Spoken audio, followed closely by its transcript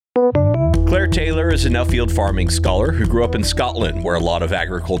Claire Taylor is a Nuffield farming scholar who grew up in Scotland, where a lot of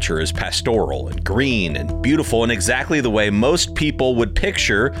agriculture is pastoral and green and beautiful in exactly the way most people would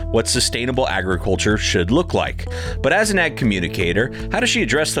picture what sustainable agriculture should look like. But as an ag communicator, how does she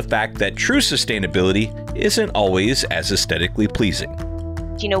address the fact that true sustainability isn't always as aesthetically pleasing?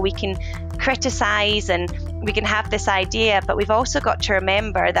 We can criticize and we can have this idea, but we've also got to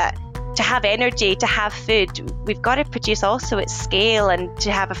remember that to have energy, to have food, we've got to produce also at scale and to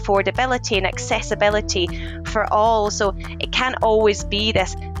have affordability and accessibility for all. So it can't always be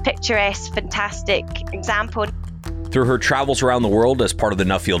this picturesque, fantastic example. Through her travels around the world as part of the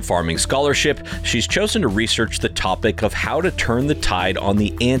Nuffield Farming Scholarship, she's chosen to research the topic of how to turn the tide on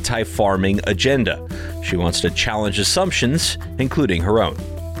the anti-farming agenda. She wants to challenge assumptions, including her own.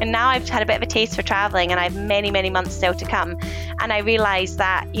 And now I've had a bit of a taste for traveling and I have many, many months still to come. And I realised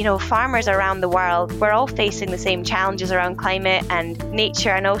that, farmers around the world, we're all facing the same challenges around climate and nature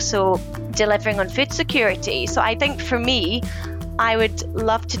and also delivering on food security. So I think for me, I would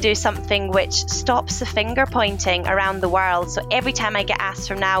love to do something which stops the finger pointing around the world. So every time I get asked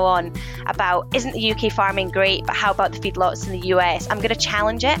from now on about, isn't the UK farming great, but how about the feedlots in the US? I'm going to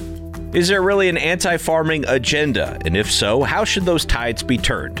challenge it. Is there really an anti-farming agenda? And if so, how should those tides be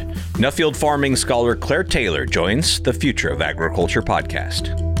turned? Nuffield farming scholar Claire Taylor joins the Future of Agriculture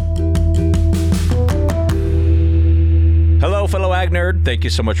podcast. Hello, fellow Ag Nerd. Thank you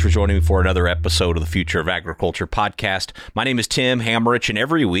so much for joining me for another episode of the Future of Agriculture podcast. My name is Tim Hammerich, and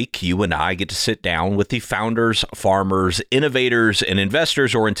every week you and I get to sit down with the founders, farmers, innovators, and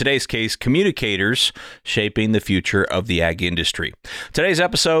investors, or in today's case, communicators, shaping the future of the ag industry. Today's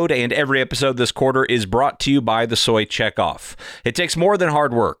episode and every episode this quarter is brought to you by the Soy Checkoff. It takes more than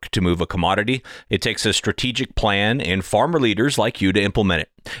hard work to move a commodity. It takes a strategic plan and farmer leaders like you to implement it.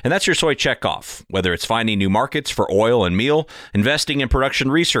 And that's your Soy Checkoff, whether it's finding new markets for oil and meal, investing in production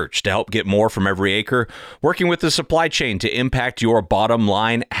research to help get more from every acre, working with the supply chain to impact your bottom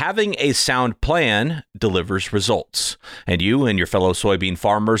line. Having a sound plan delivers results. And you and your fellow soybean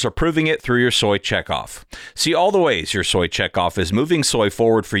farmers are proving it through your Soy Checkoff. See all the ways your Soy Checkoff is moving soy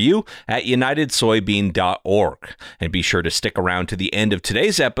forward for you at unitedsoybean.org. And be sure to stick around to the end of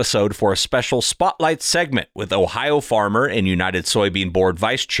today's episode for a special spotlight segment with Ohio farmer and United Soybean Board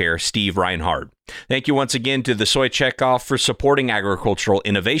Vice Chair Steve Reinhard. Thank you once again to the Soy Checkoff for supporting agricultural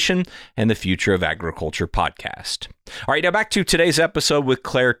innovation and the Future of Agriculture podcast. All right, now back to today's episode with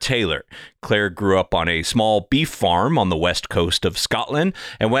Claire Taylor. Claire grew up on a small beef farm on the west coast of Scotland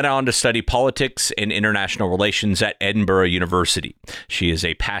and went on to study politics and international relations at Edinburgh University. She is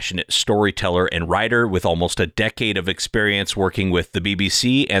a passionate storyteller and writer with almost a decade of experience working with the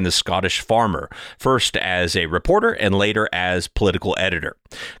BBC and the Scottish Farmer, first as a reporter and later as political editor.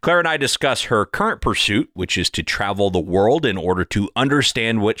 Claire and I discuss her current pursuit, which is to travel the world in order to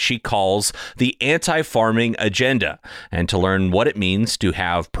understand what she calls the anti-farming agenda, and to learn what it means to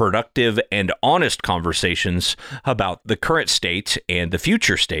have productive and honest conversations about the current state and the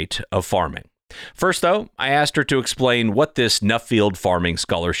future state of farming. First, though, I asked her to explain what this Nuffield Farming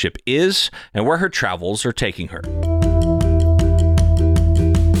Scholarship is and where her travels are taking her.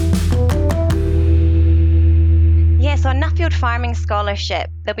 So a Nuffield Farming Scholarship,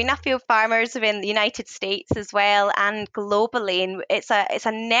 there'll be Nuffield farmers within the United States as well and globally. And it's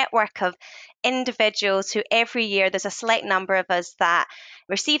a network of individuals who every year there's a select number of us that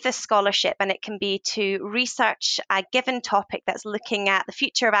receive this scholarship, and it can be to research a given topic that's looking at the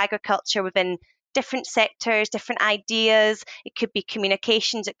future of agriculture within different sectors, different ideas. It could be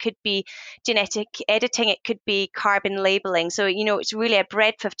communications, it could be genetic editing, it could be carbon labeling. So, it's really a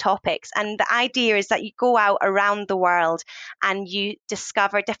breadth of topics. And the idea is that you go out around the world and you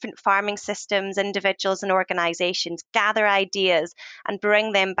discover different farming systems, individuals and organizations, gather ideas and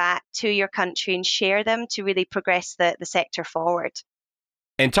bring them back to your country and share them to really progress the sector forward.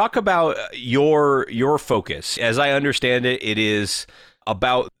 And talk about your focus. As I understand it, it is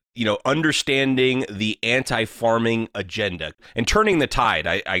about understanding the anti-farming agenda and turning the tide,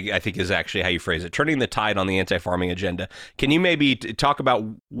 I think is actually how you phrase it, turning the tide on the anti-farming agenda. Can you maybe talk about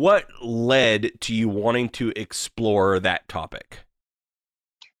what led to you wanting to explore that topic?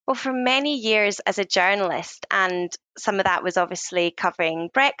 Well, for many years as a journalist, and some of that was obviously covering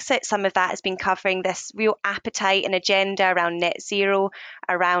Brexit, some of that has been covering this real appetite and agenda around net zero,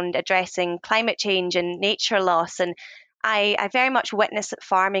 around addressing climate change and nature loss. And I very much witnessed that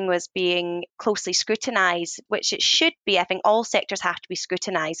farming was being closely scrutinised, which it should be. I think all sectors have to be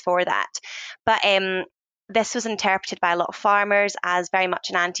scrutinised for that. But this was interpreted by a lot of farmers as very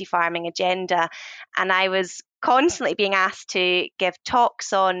much an anti-farming agenda. And I was constantly being asked to give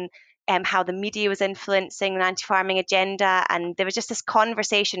talks on how the media was influencing an anti-farming agenda. And there was just this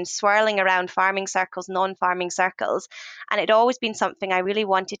conversation swirling around farming circles, non-farming circles. And it had always been something I really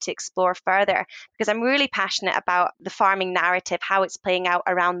wanted to explore further, because I'm really passionate about the farming narrative, how it's playing out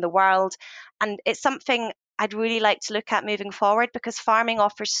around the world. And it's something I'd really like to look at moving forward, because farming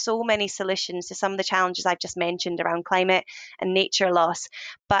offers so many solutions to some of the challenges I've just mentioned around climate and nature loss.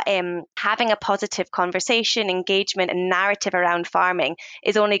 But having a positive conversation, engagement, and narrative around farming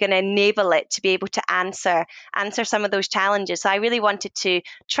is only going to enable it to be able to answer some of those challenges. So I really wanted to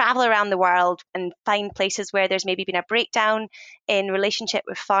travel around the world and find places where there's maybe been a breakdown in relationship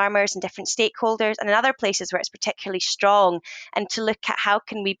with farmers and different stakeholders, and in other places where it's particularly strong, and to look at how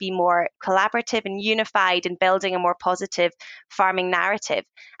can we be more collaborative and unified in building a more positive farming narrative.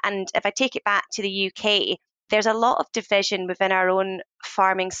 And if I take it back to the UK, there's a lot of division within our own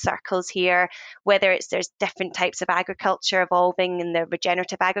farming circles here, whether there's different types of agriculture evolving in the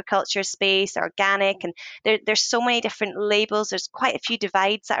regenerative agriculture space, organic, and there's so many different labels. There's quite a few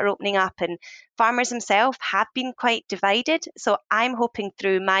divides that are opening up, and farmers themselves have been quite divided. So I'm hoping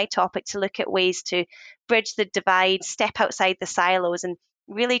through my topic to look at ways to bridge the divide, step outside the silos, and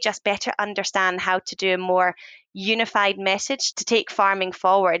really just better understand how to do a more unified message to take farming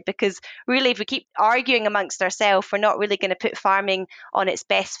forward. Because really, if we keep arguing amongst ourselves, we're not really going to put farming on its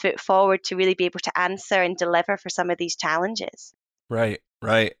best foot forward to really be able to answer and deliver for some of these challenges. Right,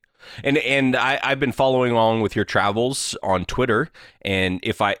 right. And I've been following along with your travels on Twitter, and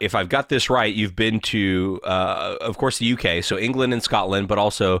if I've got this right, you've been to of course the UK, so England and Scotland, but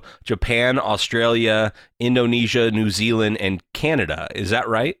also Japan, Australia, Indonesia, New Zealand, and Canada. Is that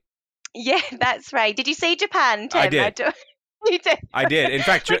right? Yeah, that's right. Did you say Japan, Tim? I did. You did. I did. In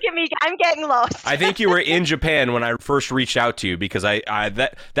fact, look at me. I'm getting lost. I think you were in Japan when I first reached out to you, because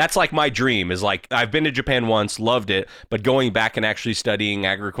that's like my dream, is like, I've been to Japan once, loved it, but going back and actually studying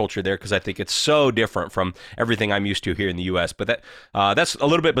agriculture there, because I think it's so different from everything I'm used to here in the U.S. But that's a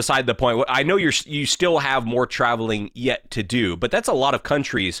little bit beside the point. I know you still have more traveling yet to do, but that's a lot of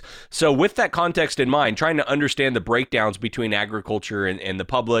countries. So with that context in mind, trying to understand the breakdowns between agriculture and the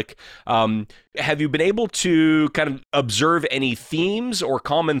public, have you been able to kind of observe any themes or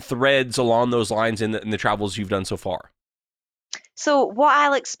common threads along those lines in the travels you've done so far? So what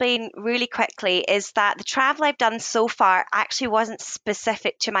I'll explain really quickly is that the travel I've done so far actually wasn't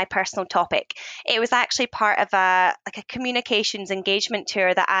specific to my personal topic. It was actually part of a communications engagement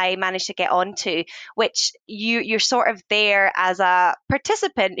tour that I managed to get onto, which you're sort of there as a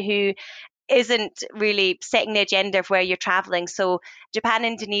participant who isn't really setting the agenda of where you're traveling. So Japan,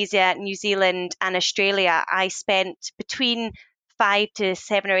 Indonesia, New Zealand, and Australia, I spent between 5 to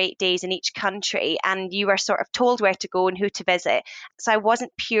 7 or 8 days in each country, and you were sort of told where to go and who to visit. So I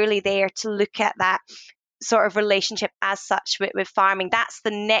wasn't purely there to look at that sort of relationship as such with farming. That's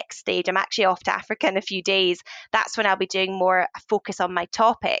the next stage. I'm actually off to Africa in a few days. That's when I'll be doing more focus on my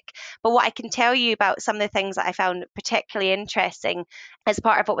topic. But what I can tell you about some of the things that I found particularly interesting as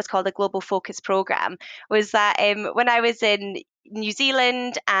part of what was called the Global Focus Program was that when I was in New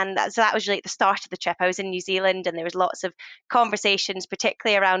Zealand, and so that was really at the start of the trip. I was in New Zealand, and there was lots of conversations,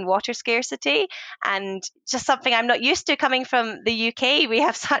 particularly around water scarcity, and just something I'm not used to coming from the UK. We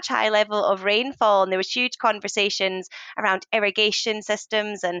have such high level of rainfall, and there was huge conversations around irrigation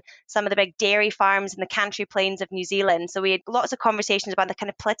systems and some of the big dairy farms in the Country Plains of New Zealand. So we had lots of conversations about the kind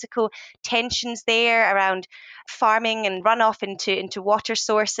of political tensions there around farming and runoff into water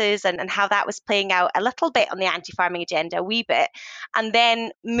sources, and how that was playing out a little bit on the anti-farming agenda, a wee bit. And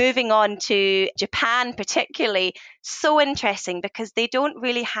then moving on to Japan, particularly, so interesting because they don't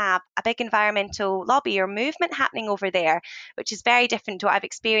really have a big environmental lobby or movement happening over there, which is very different to what I've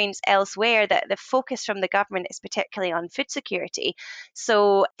experienced elsewhere, that the focus from the government is particularly on food security.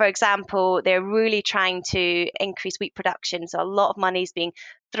 So, for example, they're really trying to increase wheat production. So a lot of money is being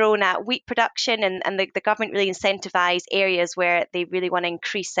thrown at wheat production, and the government really incentivise areas where they really want to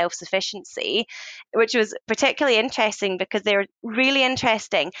increase self-sufficiency, which was particularly interesting because they're really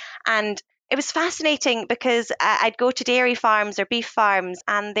interesting. And it was fascinating because I'd go to dairy farms or beef farms,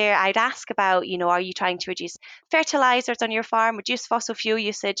 and there I'd ask about, are you trying to reduce fertilizers on your farm, reduce fossil fuel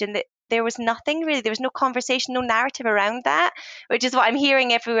usage? And there was nothing really, there was no conversation, no narrative around that, which is what I'm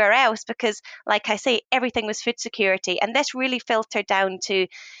hearing everywhere else, because like I say, everything was food security. And this really filtered down to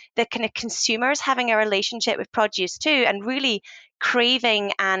the kind of consumers having a relationship with produce too, and really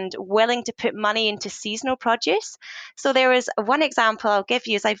craving and willing to put money into seasonal produce. So there was one example I'll give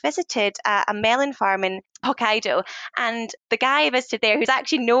you is I visited a melon farm in Hokkaido, and the guy I visited there, who's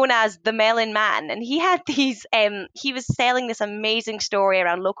actually known as the Melon Man, and he had these, he was selling this amazing story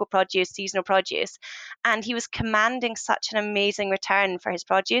around local produce, seasonal produce, and he was commanding such an amazing return for his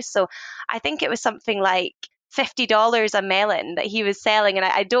produce. So I think it was something like $50 a melon that he was selling, and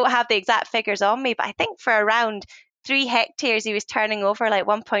I don't have the exact figures on me, but I think for around 3 hectares he was turning over like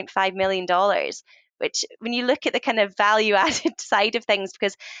 $1.5 million, which when you look at the kind of value added side of things,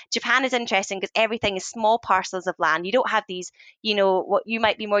 because Japan is interesting because everything is small parcels of land. You don't have these, what you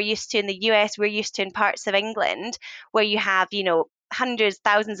might be more used to in the US, we're used to in parts of England, where you have, hundreds,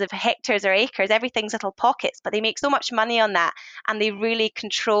 thousands of hectares or acres, everything's little pockets, but they make so much money on that, and they really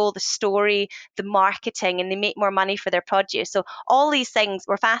control the story, the marketing, and they make more money for their produce. So all these things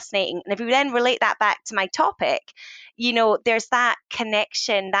were fascinating. And if we then relate that back to my topic, there's that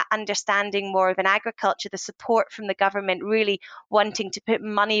connection, that understanding more of an agriculture, the support from the government really wanting to put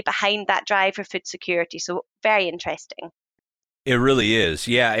money behind that drive for food security. So very interesting. It really is.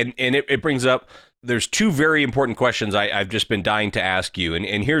 Yeah. And it brings up, there's two very important questions I've just been dying to ask you.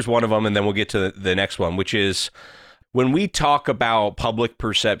 And here's one of them, and then we'll get to the next one, which is, when we talk about public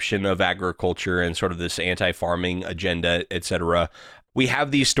perception of agriculture and sort of this anti-farming agenda, et cetera, we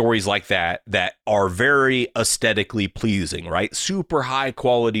have these stories like that are very aesthetically pleasing, right? Super high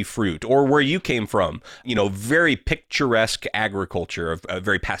quality fruit, or where you came from, very picturesque agriculture,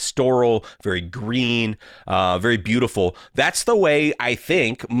 very pastoral, very green, very beautiful. That's the way I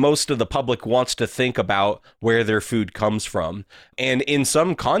think most of the public wants to think about where their food comes from. And in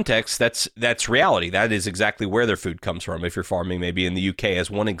some contexts, that's reality. That is exactly where their food comes from. If you're farming maybe in the UK as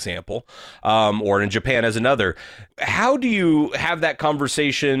one example, or in Japan as another. How do you have that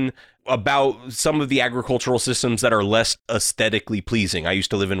conversation about some of the agricultural systems that are less aesthetically pleasing? I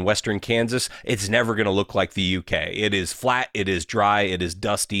used to live in Western Kansas. It's never going to look like the UK. It is flat, it is dry, it is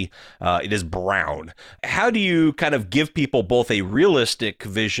dusty, it is brown. How do you kind of give people both a realistic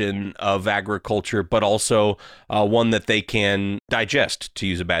vision of agriculture, but also one that they can digest, to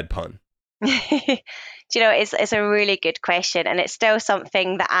use a bad pun? It's a really good question, and it's still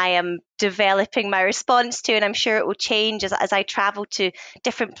something that I am developing my response to, and I'm sure it will change as I travel to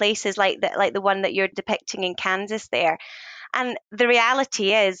different places like the one that you're depicting in Kansas there. And the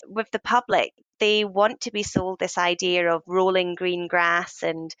reality is, with the public, they want to be sold this idea of rolling green grass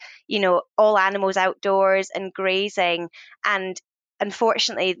and, all animals outdoors and grazing. And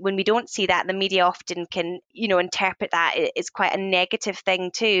unfortunately, when we don't see that, the media often can, interpret that as quite a negative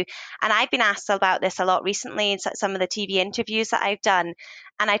thing too. And I've been asked about this a lot recently in some of the TV interviews that I've done.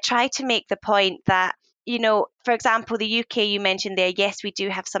 And I try to make the point that, for example, the UK you mentioned there, yes, we do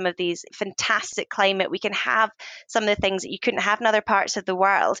have some of these fantastic climate. We can have some of the things that you couldn't have in other parts of the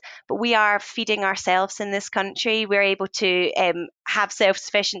world, but we are feeding ourselves in this country. We're able to have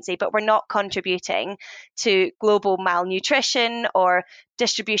self-sufficiency, but we're not contributing to global malnutrition or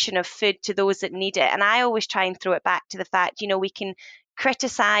distribution of food to those that need it. And I always try and throw it back to the fact, we can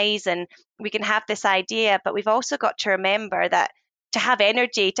criticize and we can have this idea, but we've also got to remember that to have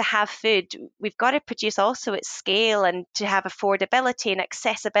energy, to have food, we've got to produce also at scale and to have affordability and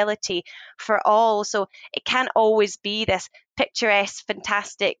accessibility for all. So it can't always be this picturesque,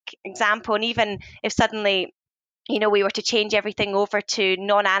 fantastic example. And even if suddenly we were to change everything over to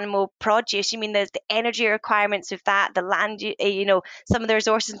non-animal produce, there's the energy requirements of that, the land, some of the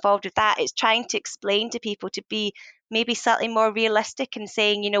resources involved with that. It's trying to explain to people to be maybe slightly more realistic and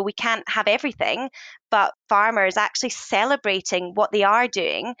saying, we can't have everything, but farmers actually celebrating what they are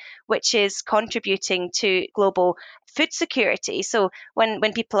doing, which is contributing to global food security. So when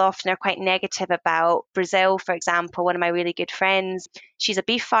people often are quite negative about Brazil, for example, one of my really good friends, she's a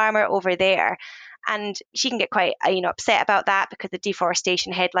beef farmer over there. And she can get quite, upset about that because the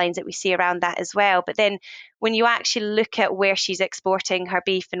deforestation headlines that we see around that as well. But then when you actually look at where she's exporting her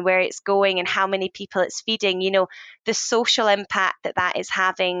beef and where it's going and how many people it's feeding, the social impact that is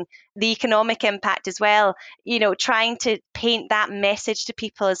having, the economic impact as well, trying to paint that message to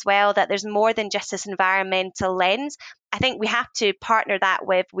people as well, that there's more than just this environmental lens. I think we have to partner that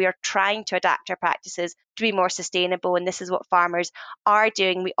with, we are trying to adapt our practices to be more sustainable. And this is what farmers are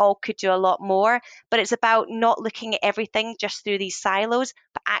doing. We all could do a lot more, but it's about not looking at everything just through these silos,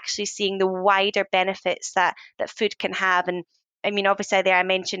 but actually seeing the wider benefits that food can have. And obviously there I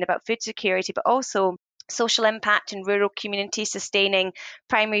mentioned about food security, but also social impact in rural communities, sustaining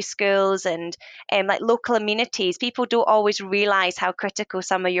primary schools and like local amenities. People don't always realize how critical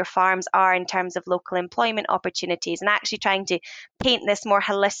some of your farms are in terms of local employment opportunities, and actually trying to paint this more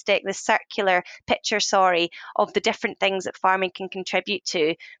holistic, this circular picture, of the different things that farming can contribute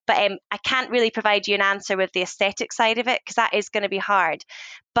to. But I can't really provide you an answer with the aesthetic side of it, because that is going to be hard.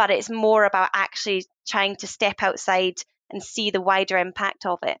 But it's more about actually trying to step outside and see the wider impact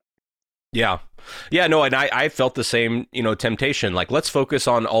of it. Yeah. Yeah, no, and I felt the same, temptation. Like, let's focus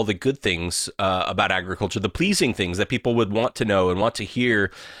on all the good things about agriculture, the pleasing things that people would want to know and want to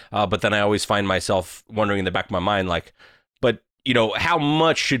hear. But then I always find myself wondering in the back of my mind, like, but, how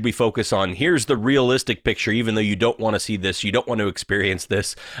much should we focus on? Here's the realistic picture, even though you don't want to see this, you don't want to experience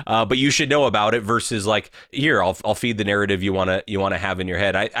this, but you should know about it, versus like, here, I'll feed the narrative you want to have in your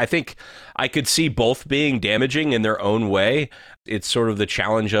head. I think I could see both being damaging in their own way. It's sort of the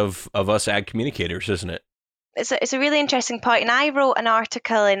challenge of us ag communicators, isn't it? It's a really interesting point. And I wrote an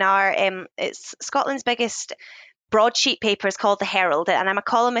article in our, it's Scotland's biggest broadsheet paper is called The Herald, and I'm a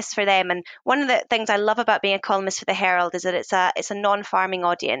columnist for them. And one of the things I love about being a columnist for The Herald is that it's a non-farming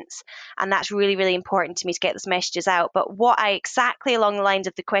audience, and that's really, really important to me to get those messages out. But what I exactly along the lines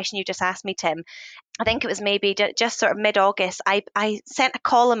of the question you just asked me, Tim, I think it was maybe just sort of mid-August, I sent a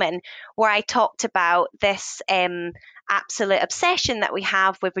column in where I talked about this absolute obsession that we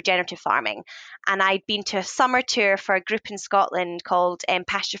have with regenerative farming. And I'd been to a summer tour for a group in Scotland called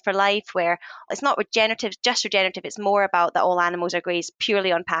Pasture for Life, where it's not just regenerative, it's more about that all animals are grazed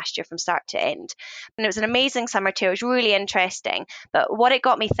purely on pasture from start to end. And it was an amazing summer tour, it was really interesting. But what it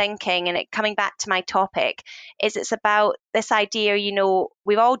got me thinking, and it coming back to my topic, is it's about this idea,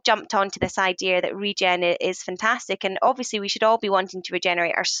 we've all jumped onto this idea that regen is fantastic, and obviously we should all be wanting to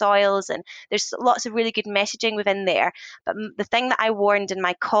regenerate our soils, and there's lots of really good messaging within there. But the thing that I warned in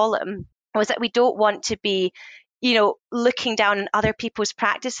my column was that we don't want to be looking down on other people's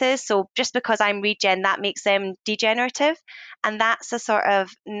practices. So just because I'm regen, that makes them degenerative. And that's the sort of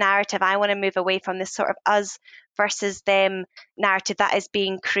narrative I want to move away from, this sort of us versus them narrative that is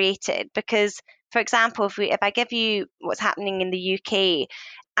being created. Because, for example, if I give you what's happening in the UK,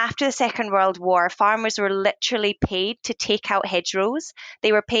 after the Second World War, farmers were literally paid to take out hedgerows.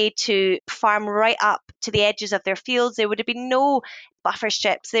 They were paid to farm right up to the edges of their fields. There would have been no buffer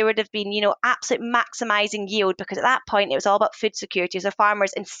strips. There would have been, absolute maximizing yield, because at that point it was all about food security. So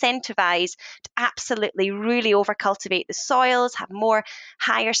farmers incentivized to absolutely really overcultivate the soils, have more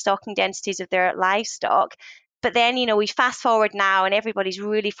higher stocking densities of their livestock. But then, we fast forward now and everybody's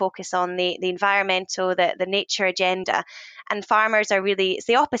really focused on the environmental, the nature agenda. And farmers are really, it's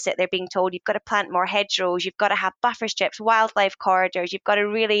the opposite. They're being told you've got to plant more hedgerows, you've got to have buffer strips, wildlife corridors, you've got to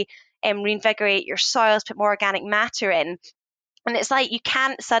really reinvigorate your soils, put more organic matter in. And it's like you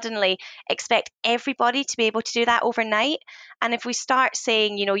can't suddenly expect everybody to be able to do that overnight. And if we start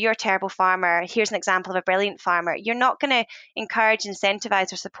saying, you're a terrible farmer, here's an example of a brilliant farmer, you're not going to encourage,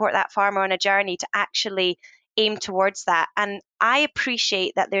 incentivize, or support that farmer on a journey to actually aim towards that. And I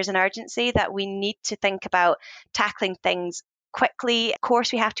appreciate that there's an urgency, that we need to think about tackling things quickly. Of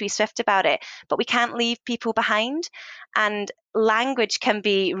course, we have to be swift about it, but we can't leave people behind. And language can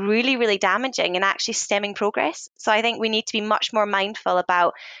be really, really damaging and actually stemming progress. So I think we need to be much more mindful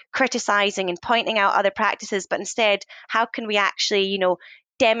about criticizing and pointing out other practices, but instead, how can we actually,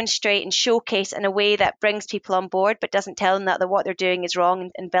 demonstrate and showcase in a way that brings people on board, but doesn't tell them that what they're doing is wrong,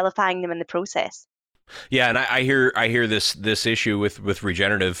 and vilifying them in the process. Yeah, and I hear this issue with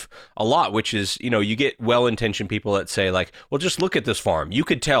regenerative a lot, which is, you get well-intentioned people that say, like, well, just look at this farm. You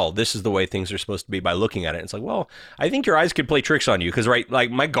could tell this is the way things are supposed to be by looking at it. It's like, well, I think your eyes could play tricks on you, because, right, like,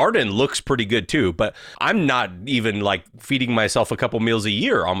 my garden looks pretty good too, but I'm not even like feeding myself a couple meals a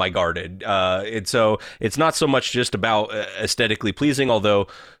year on my garden. And so it's not so much just about aesthetically pleasing, although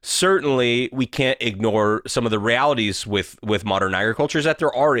certainly we can't ignore some of the realities with modern agriculture, is that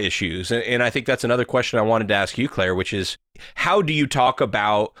there are issues. And I think that's another question I wanted to ask you, Claire, which is, how do you talk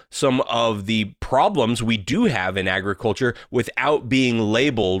about some of the problems we do have in agriculture without being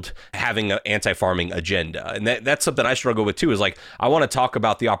labeled having an anti-farming agenda? And that's something I struggle with too, is like, I want to talk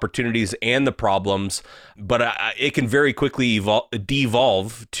about the opportunities and the problems, but it can very quickly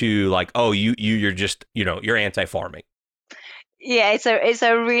devolve to like, oh, you're just, you're anti-farming. Yeah, it's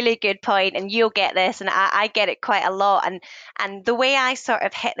a really good point, and you'll get this, and I get it quite a lot. And the way I sort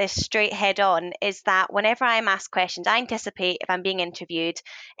of hit this straight head on is that whenever I'm asked questions, I anticipate if I'm being interviewed,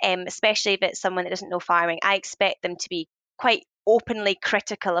 especially if it's someone that doesn't know farming, I expect them to be quite openly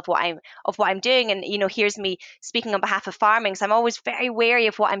critical of what I'm doing. And here's me speaking on behalf of farming, so I'm always very wary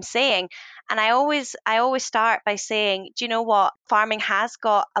of what I'm saying. And I always start by saying, do you know what, farming has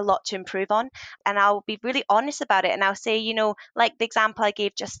got a lot to improve on, and I'll be really honest about it. And I'll say, like the example I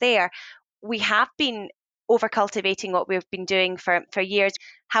gave just there, we have been over cultivating what we've been doing for years.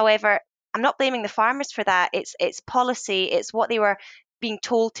 However, I'm not blaming the farmers for that. It's policy, it's what they were being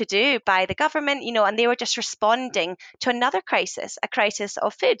told to do by the government, and they were just responding to another crisis, a crisis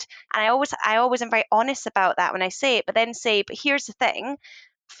of food. And I always am very honest about that when I say it, but then say, but here's the thing,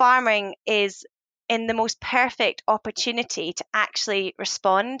 farming is in the most perfect opportunity to actually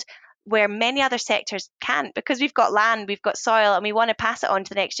respond where many other sectors can't, because we've got land, we've got soil, and we want to pass it on to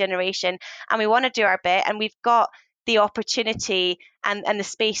the next generation, and we want to do our bit, and we've got the opportunity and the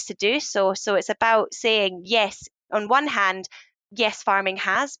space to do so. So it's about saying, yes, on one hand, yes, farming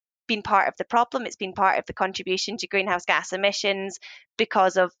has been part of the problem. It's been part of the contribution to greenhouse gas emissions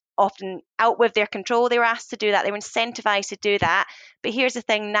because of often out with their control. They were asked to do that. They were incentivized to do that. But here's the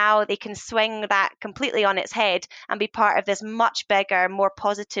thing, now they can swing that completely on its head and be part of this much bigger, more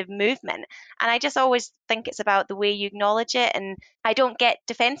positive movement. And I just always think it's about the way you acknowledge it. And I don't get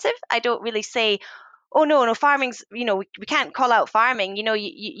defensive. I don't really say, oh no, farming's, we can't call out farming.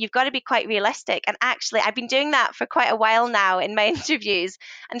 You've got to be quite realistic. And actually, I've been doing that for quite a while now in my interviews.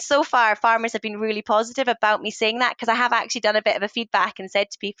 And so far, farmers have been really positive about me saying that, because I have actually done a bit of a feedback and said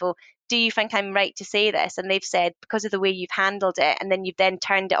to people, do you think I'm right to say this? And they've said, because of the way you've handled it, and then you've then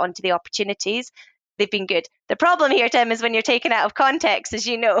turned it onto the opportunities, they've been good. The problem here, Tim, is when you're taken out of context, as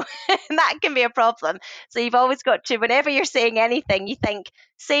you know, and that can be a problem. So you've always got to, whenever you're saying anything, you think,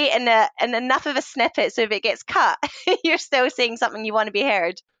 say it in enough of a snippet so if it gets cut, you're still saying something you want to be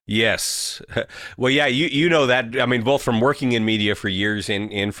heard. Yes. Well, yeah, you know that, I mean, both from working in media for years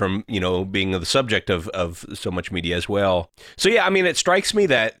and from, being the subject of so much media as well. So, yeah, I mean, it strikes me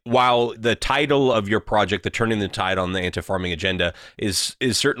that while the title of your project, the Turning the Tide on the Anti-Farming Agenda, is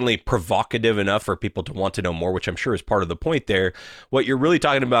certainly provocative enough for people to want to know more, which I'm sure is part of the point there, what you're really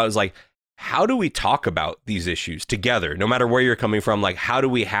talking about is like, how do we talk about these issues together, no matter where you're coming from? Like, how do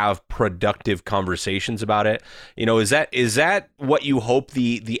we have productive conversations about it? Is that what you hope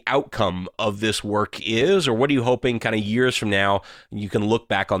the outcome of this work is? Or what are you hoping kind of years from now, you can look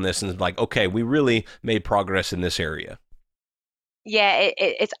back on this and like, okay, we really made progress in this area? Yeah,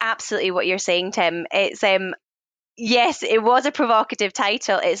 it's absolutely what you're saying, Tim. It's yes, it was a provocative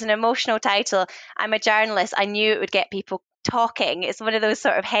title. It's an emotional title. I'm a journalist. I knew it would get people talking. It's one of those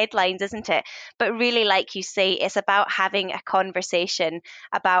sort of headlines, isn't it? But really, like you say, it's about having a conversation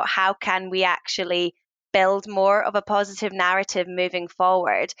about how can we actually build more of a positive narrative moving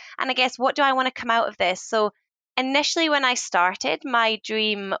forward. And I guess, what do I want to come out of this? So initially, when I started, my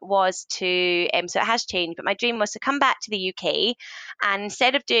dream was to, so it has changed, but my dream was to come back to the UK, and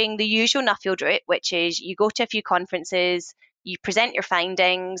instead of doing the usual Nuffield route, which is you go to a few conferences, you present your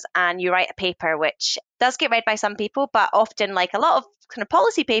findings, and you write a paper, which does get read by some people, but often, like a lot of kind of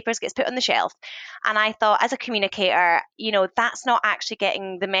policy papers, gets put on the shelf. And I thought, as a communicator, that's not actually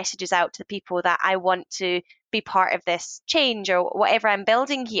getting the messages out to the people that I want to be part of this change or whatever I'm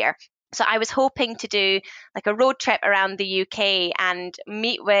building here. So I was hoping to do like a road trip around the UK and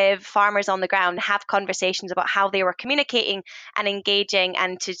meet with farmers on the ground, have conversations about how they were communicating and engaging,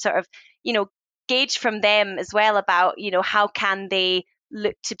 and to sort of, gauge from them as well about, how can they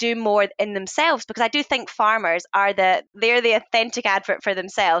look to do more in themselves, because I do think farmers they're the authentic advert for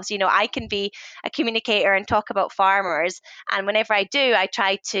themselves. I can be a communicator and talk about farmers, and whenever I do, I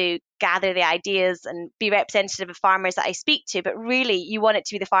try to gather the ideas and be representative of farmers that I speak to, but really you want it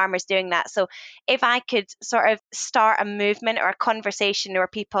to be the farmers doing that. So if I could sort of start a movement or a conversation where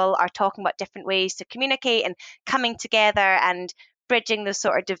people are talking about different ways to communicate and coming together and bridging those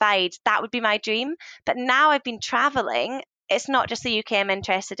sort of divides, that would be my dream. But now I've been traveling, it's not just the UK I'm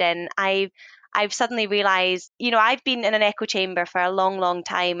interested in. I've suddenly realized, I've been in an echo chamber for a long, long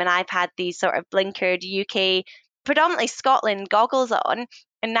time, and I've had these sort of blinkered UK, predominantly Scotland goggles on.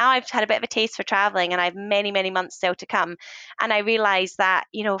 And now I've had a bit of a taste for traveling, and I have many, many months still to come. And I realized that,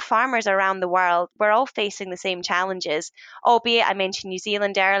 farmers around the world, we're all facing the same challenges, albeit I mentioned New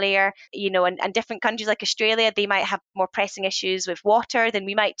Zealand earlier, and different countries like Australia, they might have more pressing issues with water than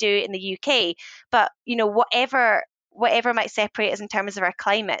we might do in the UK. But, whatever might separate us in terms of our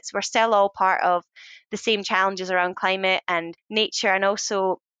climates, we're still all part of the same challenges around climate and nature, and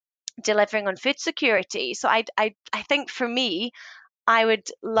also delivering on food security. So I think for me, I would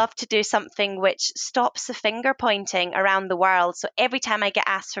love to do something which stops the finger pointing around the world. So every time I get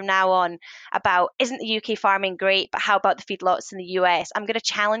asked from now on about, isn't the UK farming great, but how about the feedlots in the US? I'm going to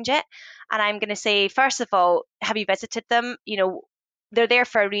challenge it. And I'm going to say, first of all, have you visited them? They're there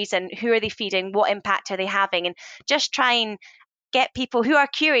for a reason. Who are they feeding? What impact are they having? And just try and get people who are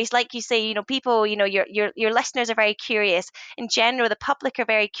curious, like you say, people, your listeners are very curious. In general, the public are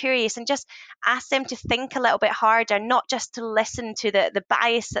very curious, and just ask them to think a little bit harder, not just to listen to the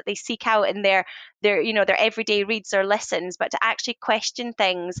bias that they seek out in their everyday reads or listens, but to actually question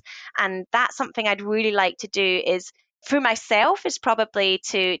things. And that's something I'd really like to do, is for myself, is probably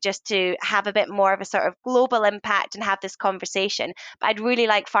to have a bit more of a sort of global impact and have this conversation. But I'd really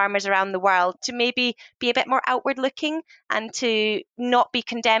like farmers around the world to maybe be a bit more outward looking, and to not be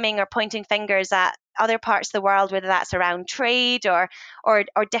condemning or pointing fingers at other parts of the world, whether that's around trade or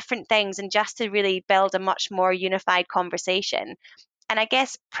different things, and just to really build a much more unified conversation. And I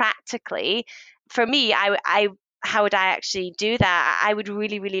guess practically, for me, I how would I actually do that? I would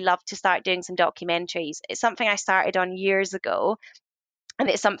really, really love to start doing some documentaries. It's something I started on years ago, and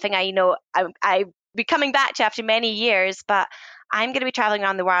it's something I be coming back to after many years. But I'm going to be traveling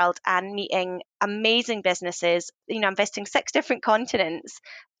around the world and meeting amazing businesses. I'm visiting 6 different continents,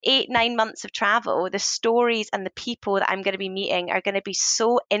 8, 9 months of travel. The stories and the people that I'm going to be meeting are going to be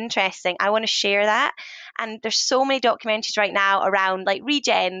so interesting. I want to share that. And there's so many documentaries right now around like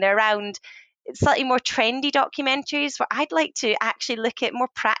regen. They're around slightly more trendy documentaries, where I'd like to actually look at more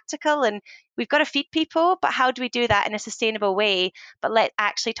practical, and we've got to feed people, but how do we do that in a sustainable way? But let's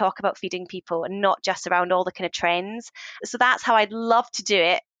actually talk about feeding people and not just around all the kind of trends. So that's how I'd love to do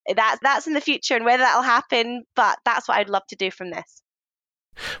it. That's in the future, and whether that'll happen, but that's what I'd love to do from this.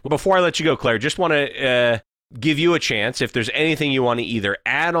 Well, before I let you go, Claire, just want to give you a chance, if there's anything you want to either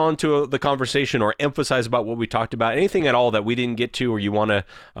add on to the conversation or emphasize about what we talked about, anything at all that we didn't get to or you want to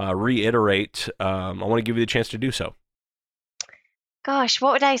reiterate, I want to give you the chance to do so. Gosh,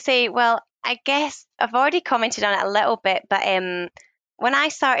 what would I say? Well, I guess I've already commented on it a little bit, but when I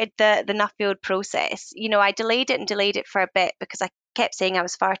started the Nuffield process, I delayed it for a bit because I kept saying I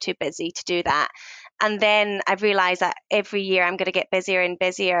was far too busy to do that. And then I've realized that every year I'm going to get busier and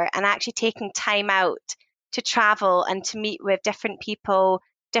busier, and actually taking time out to travel and to meet with different people,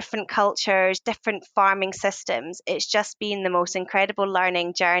 different cultures, different farming systems. It's just been the most incredible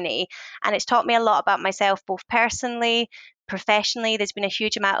learning journey. And it's taught me a lot about myself, both personally, professionally. There's been a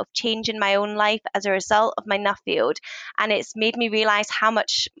huge amount of change in my own life as a result of my Nuffield. And it's made me realize how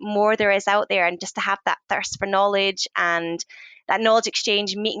much more there is out there, and just to have that thirst for knowledge and that knowledge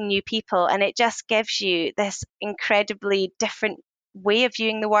exchange, meeting new people. And it just gives you this incredibly different way of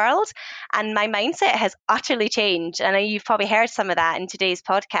viewing the world. And my mindset has utterly changed. And you've probably heard some of that in today's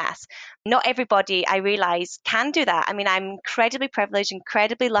podcast. Not everybody, I realize, can do that. I mean, I'm incredibly privileged,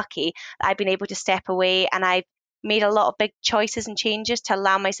 incredibly lucky that I've been able to step away, and I've made a lot of big choices and changes to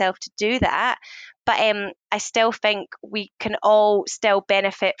allow myself to do that. But I still think we can all still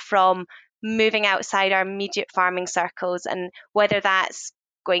benefit from moving outside our immediate farming circles, and whether that's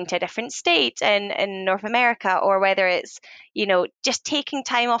going to a different state in North America, or whether it's, just taking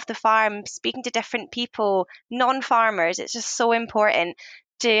time off the farm, speaking to different people, non-farmers. It's just so important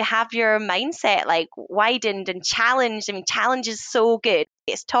to have your mindset like widened and challenged. I mean, challenge is so good.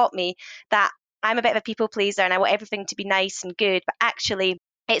 It's taught me that I'm a bit of a people pleaser and I want everything to be nice and good, but actually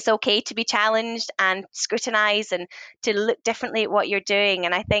it's okay to be challenged and scrutinized and to look differently at what you're doing.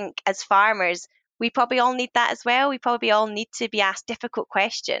 And I think as farmers, we probably all need that as well. We probably all need to be asked difficult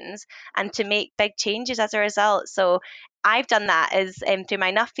questions and to make big changes as a result. So I've done that as through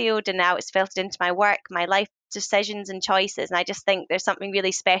my Nuffield, and now it's filtered into my work, my life decisions and choices. And I just think there's something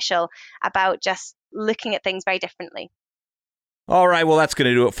really special about just looking at things very differently. All right, well, that's going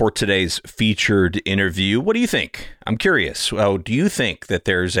to do it for today's featured interview. What do you think? I'm curious. Do you think that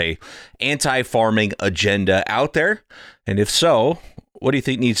there's a anti-farming agenda out there? And if so, what do you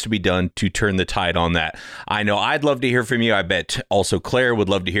think needs to be done to turn the tide on that? I know I'd love to hear from you. I bet also Claire would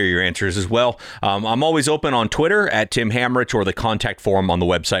love to hear your answers as well. I'm always open on Twitter at Tim Hamrich, or the contact form on the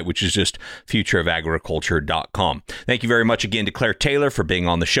website, which is just futureofagriculture.com. Thank you very much again to Claire Taylor for being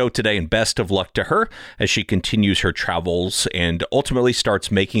on the show today, and best of luck to her as she continues her travels and ultimately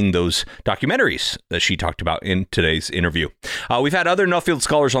starts making those documentaries that she talked about in today's interview. We've had other Nuffield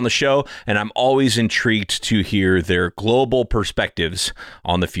scholars on the show, and I'm always intrigued to hear their global perspectives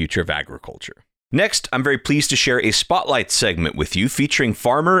on the future of agriculture. Next, I'm very pleased to share a spotlight segment with you featuring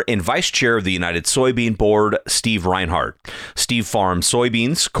farmer and vice chair of the United Soybean Board, Steve Reinhardt. Steve farms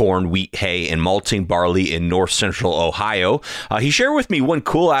soybeans, corn, wheat, hay, and malting barley in north central Ohio. He shared with me one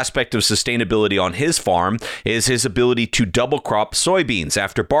cool aspect of sustainability on his farm is his ability to double crop soybeans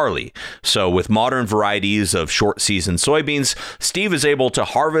after barley. So with modern varieties of short season soybeans, Steve is able to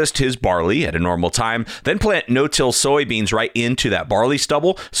harvest his barley at a normal time, then plant no-till soybeans right into that barley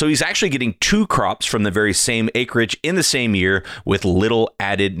stubble. So he's actually getting two crops from the very same acreage in the same year with little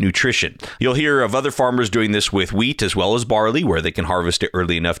added nutrition. You'll hear of other farmers doing this with wheat as well as barley, where they can harvest it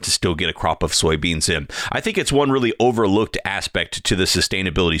early enough to still get a crop of soybeans in. I think it's one really overlooked aspect to the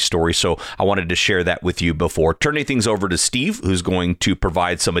sustainability story, so I wanted to share that with you before turning things over to Steve, who's going to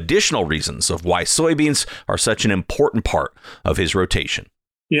provide some additional reasons of why soybeans are such an important part of his rotation.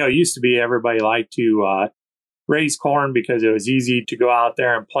 It used to be everybody liked to raise corn because it was easy to go out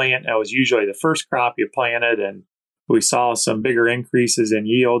there and plant. That was usually the first crop you planted, and we saw some bigger increases in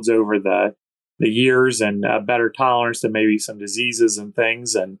yields over the years and better tolerance to maybe some diseases and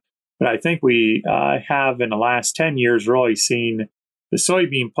things. But I think we have in the last 10 years really seen the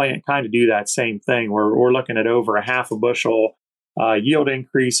soybean plant kind of do that same thing. We're looking at over a half a bushel yield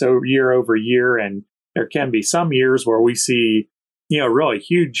increase over year, and there can be some years where we see really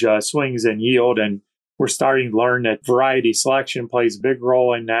huge swings in yield, and we're starting to learn that variety selection plays a big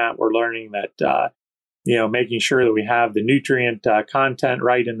role in that. We're learning that, making sure that we have the nutrient content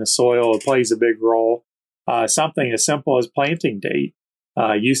right in the soil plays a big role. Something as simple as planting date.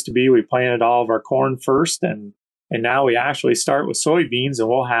 Used to be we planted all of our corn first, and now we actually start with soybeans, and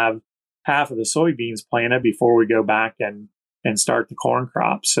we'll have half of the soybeans planted before we go back and start the corn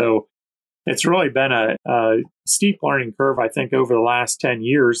crop. So it's really been a steep learning curve, I think, over the last 10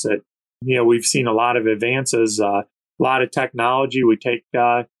 years that we've seen a lot of advances, a lot of technology. We take,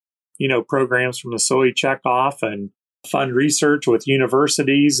 programs from the Soy Checkoff and fund research with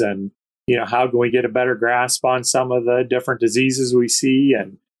universities and, how can we get a better grasp on some of the different diseases we see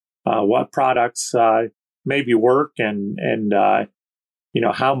and what products maybe work and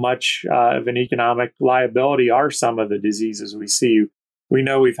how much of an economic liability are some of the diseases we see. We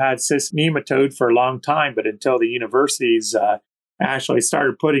know we've had cyst nematode for a long time, but until the universities actually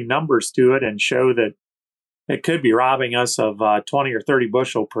started putting numbers to it and show that it could be robbing us of 20 or 30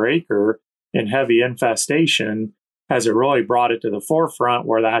 bushel per acre in heavy infestation, has it really brought it to the forefront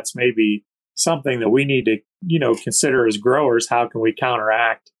where that's maybe something that we need to, consider as growers. How can we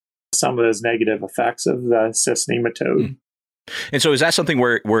counteract some of those negative effects of the cyst nematode? And so is that something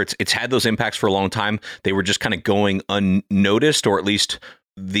where it's had those impacts for a long time? They were just kind of going unnoticed, or at least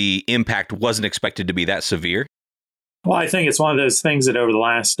the impact wasn't expected to be that severe? Well, I think it's one of those things that over the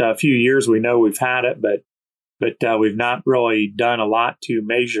last few years, we know we've had it, but we've not really done a lot to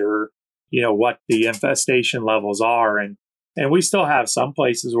measure, what the infestation levels are. And we still have some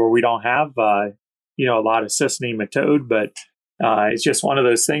places where we don't have, a lot of cyst nematode, but it's just one of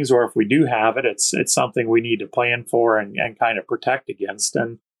those things where if we do have it, it's something we need to plan for and kind of protect against.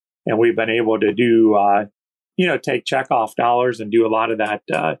 And we've been able to do, take checkoff dollars and do a lot of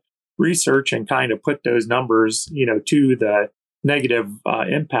that research and kind of put those numbers, to the negative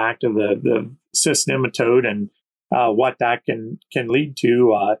impact of the cyst nematode and what that can lead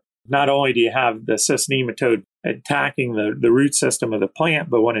to. Not only do you have the cyst nematode attacking the root system of the plant,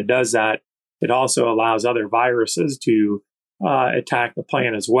 but when it does that, it also allows other viruses to attack the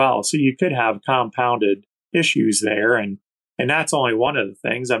plant as well. So you could have compounded issues there. And that's only one of the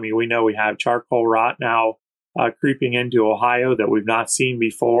things. I mean, we know we have charcoal rot now creeping into Ohio that we've not seen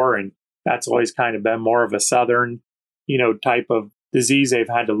before. And that's always kind of been more of a southern, type of disease they've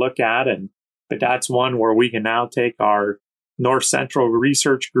had to look at. But that's one where we can now take our North Central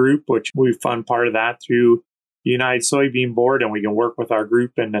Research Group, which we fund part of that through the United Soybean Board, and we can work with our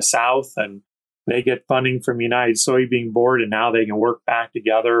group in the South, and they get funding from United Soybean Board, and now they can work back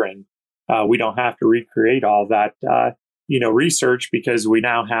together, and we don't have to recreate all that, research, because we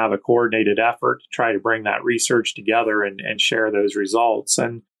now have a coordinated effort to try to bring that research together and share those results.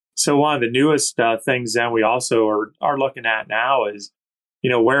 And so one of the newest things then we also are looking at now is,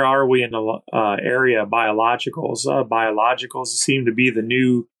 where are we in the area of biologicals? Biologicals seem to be the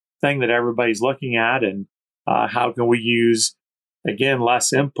new thing that everybody's looking at, and how can we use, again,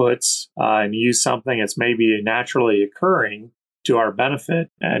 less inputs and use something that's maybe naturally occurring to our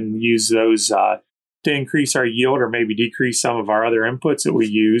benefit and use those to increase our yield or maybe decrease some of our other inputs that we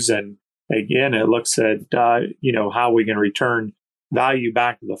use. And again, it looks at, how we can return value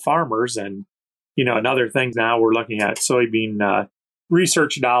back to the farmers. And, another thing now we're looking at soybean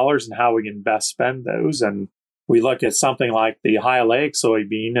research dollars and how we can best spend those. And we look at something like the high oleic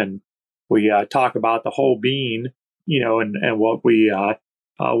soybean, and we talk about the whole bean, and what we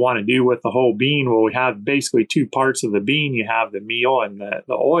want to do with the whole bean. Well, we have basically two parts of the bean. You have the meal and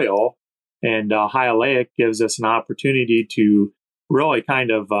the oil, and high oleic gives us an opportunity to really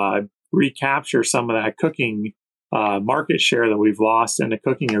kind of recapture some of that cooking market share that we've lost in the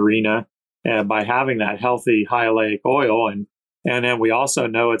cooking arena by having that healthy high oleic oil. And then we also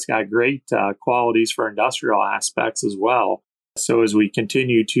know it's got great qualities for industrial aspects as well. So as we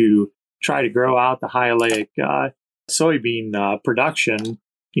continue to try to grow out the high oleic soybean production,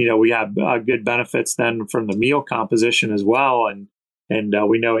 we have good benefits then from the meal composition as well. And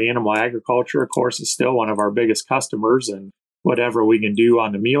we know animal agriculture, of course, is still one of our biggest customers. And whatever we can do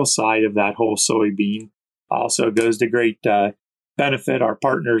on the meal side of that whole soybean also goes to great benefit our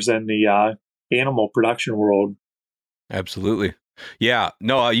partners in the animal production world. Absolutely. Yeah,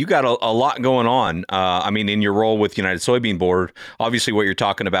 no, you got a lot going on. I mean, in your role with United Soybean Board, obviously what you're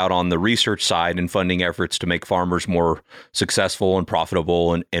talking about on the research side and funding efforts to make farmers more successful and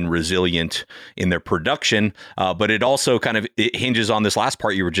profitable and resilient in their production. But it also it hinges on this last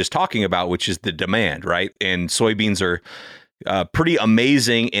part you were just talking about, which is the demand, right? And soybeans are pretty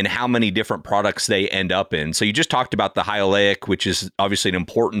amazing in how many different products they end up in. So you just talked about the high oleic, which is obviously an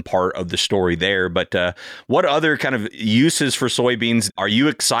important part of the story there. But what other kind of uses for soybeans are you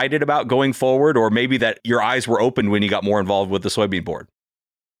excited about going forward, or maybe that your eyes were opened when you got more involved with the soybean board?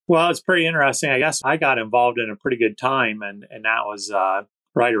 Well, it's pretty interesting. I guess I got involved in a pretty good time, and that was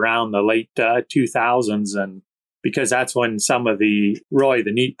right around the late 2000s. And because that's when some of the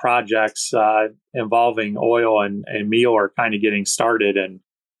neat projects involving oil and meal are kind of getting started. And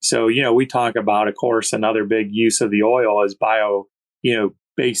so, we talk about, of course, another big use of the oil is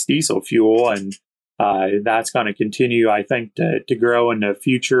based diesel fuel. And that's going to continue, I think, to grow in the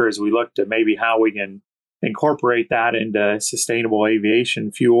future as we look to maybe how we can incorporate that into sustainable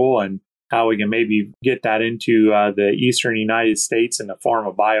aviation fuel and how we can maybe get that into the eastern United States in the form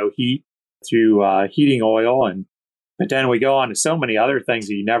of bioheat through heating oil. But then we go on to so many other things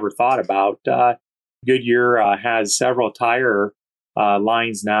that you never thought about. Goodyear has several tire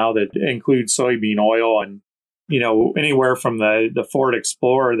lines now that include soybean oil, and anywhere from the Ford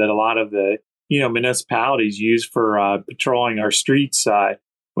Explorer that a lot of the municipalities use for patrolling our streets.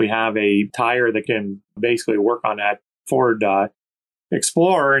 We have a tire that can basically work on that Ford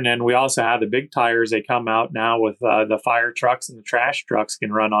Explorer, and then we also have the big tires. They come out now with the fire trucks and the trash trucks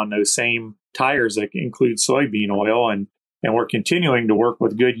can run on those same tires that include soybean oil, and we're continuing to work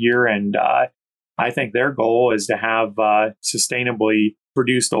with Goodyear, and I think their goal is to have sustainably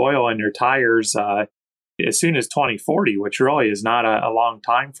produced oil in their tires as soon as 2040, which really is not a long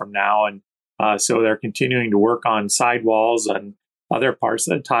time from now. And so they're continuing to work on sidewalls and other parts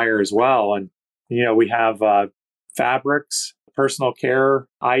of the tire as well. And we have fabrics, personal care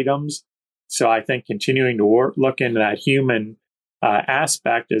items. So I think continuing to look into that human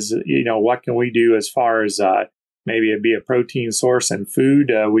aspect is, what can we do as far as maybe it be a protein source in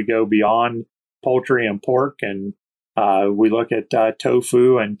food. We go beyond poultry and pork, and we look at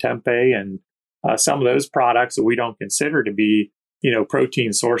tofu and tempeh and some of those products that we don't consider to be,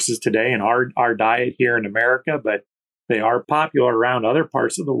 protein sources today in our diet here in America, but they are popular around other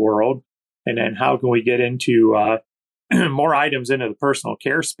parts of the world. And then how can we get into more items into the personal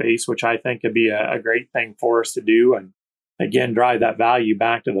care space, which I think could be a great thing for us to do. And again, drive that value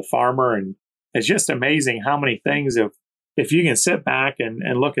back to the farmer. And it's just amazing how many things, if you can sit back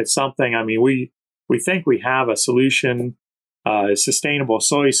and look at something, I mean, we think we have a solution, a sustainable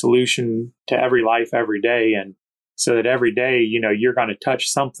soy solution to every life every day. And so that every day, you're going to touch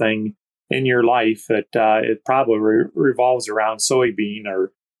something in your life that it probably revolves around soybean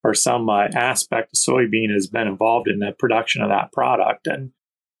or some aspect of soybean has been involved in the production of that product. And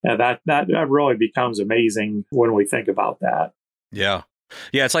that really becomes amazing when we think about that. Yeah.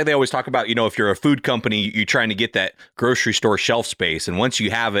 Yeah, it's like they always talk about, if you're a food company, you're trying to get that grocery store shelf space. And once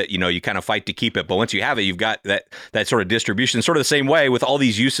you have it, you kind of fight to keep it. But once you have it, you've got that sort of distribution, sort of the same way with all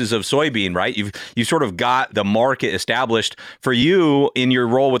these uses of soybean, right? You've sort of got the market established. For you in your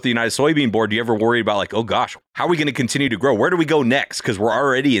role with the United Soybean Board, do you ever worry about like, oh gosh, how are we going to continue to grow? Where do we go next? Because we're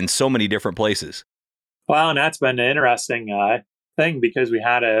already in so many different places. Well, and that's been an interesting thing because we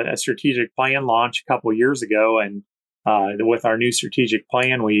had a strategic plan launch a couple of years ago, and with our new strategic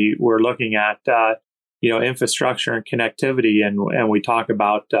plan, we were looking at infrastructure and connectivity, and we talk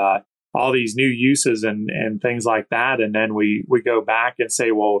about all these new uses and things like that, and then we go back and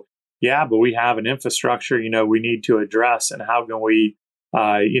say, well, yeah, but we have an infrastructure we need to address, and how can we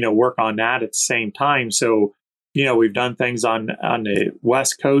work on that at the same time? So we've done things on the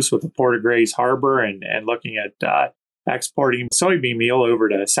West Coast with the Port of Grays Harbor and looking at exporting soybean meal over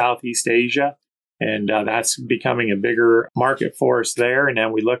to Southeast Asia. And that's becoming a bigger market for us there. And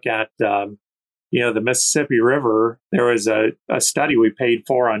then we look at, the Mississippi River. There was a study we paid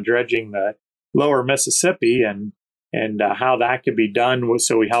for on dredging the lower Mississippi and how that could be done.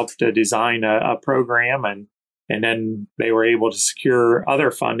 So we helped to design a program, and then they were able to secure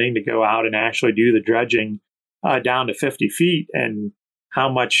other funding to go out and actually do the dredging down to 50 feet. And how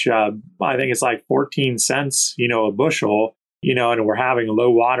much, I think it's like 14 cents, a bushel, and we're having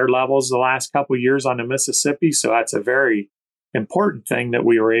low water levels the last couple of years on the Mississippi. So that's a very important thing that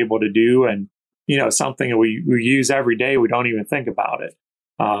we were able to do. And, something that we use every day. We don't even think about it.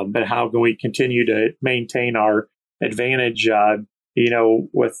 But how can we continue to maintain our advantage,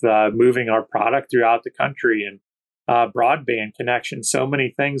 with moving our product throughout the country and broadband connection? So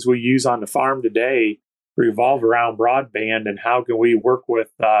many things we use on the farm today revolve around broadband, and how can we work with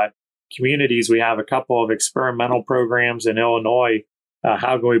communities? We have a couple of experimental programs in Illinois.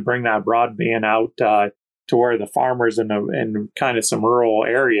 How can we bring that broadband out to where the farmers in kind of some rural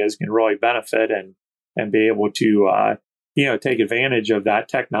areas can really benefit and be able to take advantage of that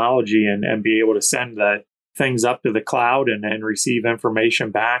technology and be able to send the things up to the cloud and receive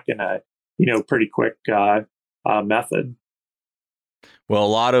information back in a pretty quick method. Well, a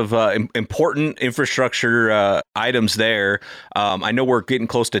lot of important infrastructure items there. I know we're getting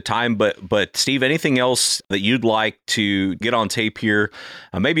close to time, but Steve, anything else that you'd like to get on tape here?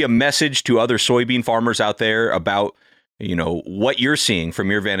 Maybe a message to other soybean farmers out there about, what you're seeing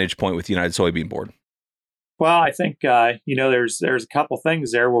from your vantage point with the United Soybean Board. Well, I think, there's a couple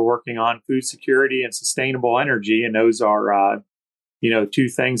things there. We're working on food security and sustainable energy, and those are, two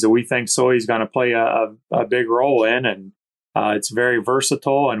things that we think soy is going to play a big role in. And it's very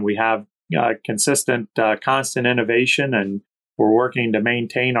versatile, and we have consistent, constant innovation, and we're working to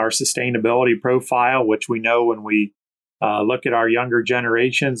maintain our sustainability profile, which we know when we look at our younger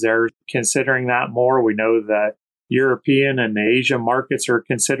generations, they're considering that more. We know that European and the Asian markets are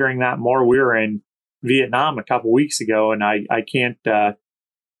considering that more. We were in Vietnam a couple weeks ago, and I can't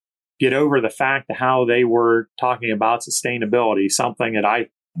get over the fact of how they were talking about sustainability, something that I,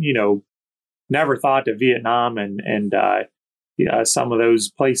 never thought that Vietnam and some of those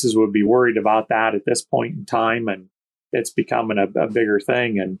places would be worried about that at this point in time, and it's becoming a bigger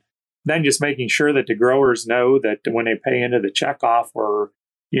thing. And then just making sure that the growers know that when they pay into the checkoff, we're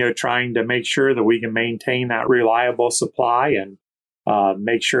trying to make sure that we can maintain that reliable supply and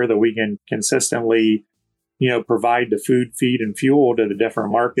make sure that we can consistently provide the food, feed, and fuel to the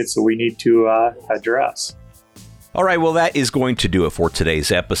different markets that we need to address. All right, well, that is going to do it for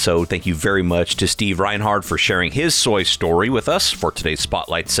today's episode. Thank you very much to Steve Reinhard for sharing his soy story with us for today's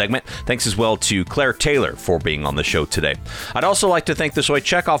Spotlight segment. Thanks as well to Claire Taylor for being on the show today. I'd also like to thank the Soy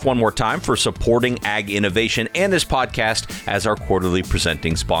Checkoff one more time for supporting ag innovation and this podcast as our quarterly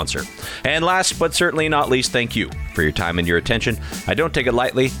presenting sponsor. And last but certainly not least, thank you for your time and your attention. I don't take it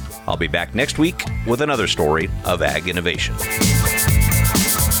lightly. I'll be back next week with another story of ag innovation.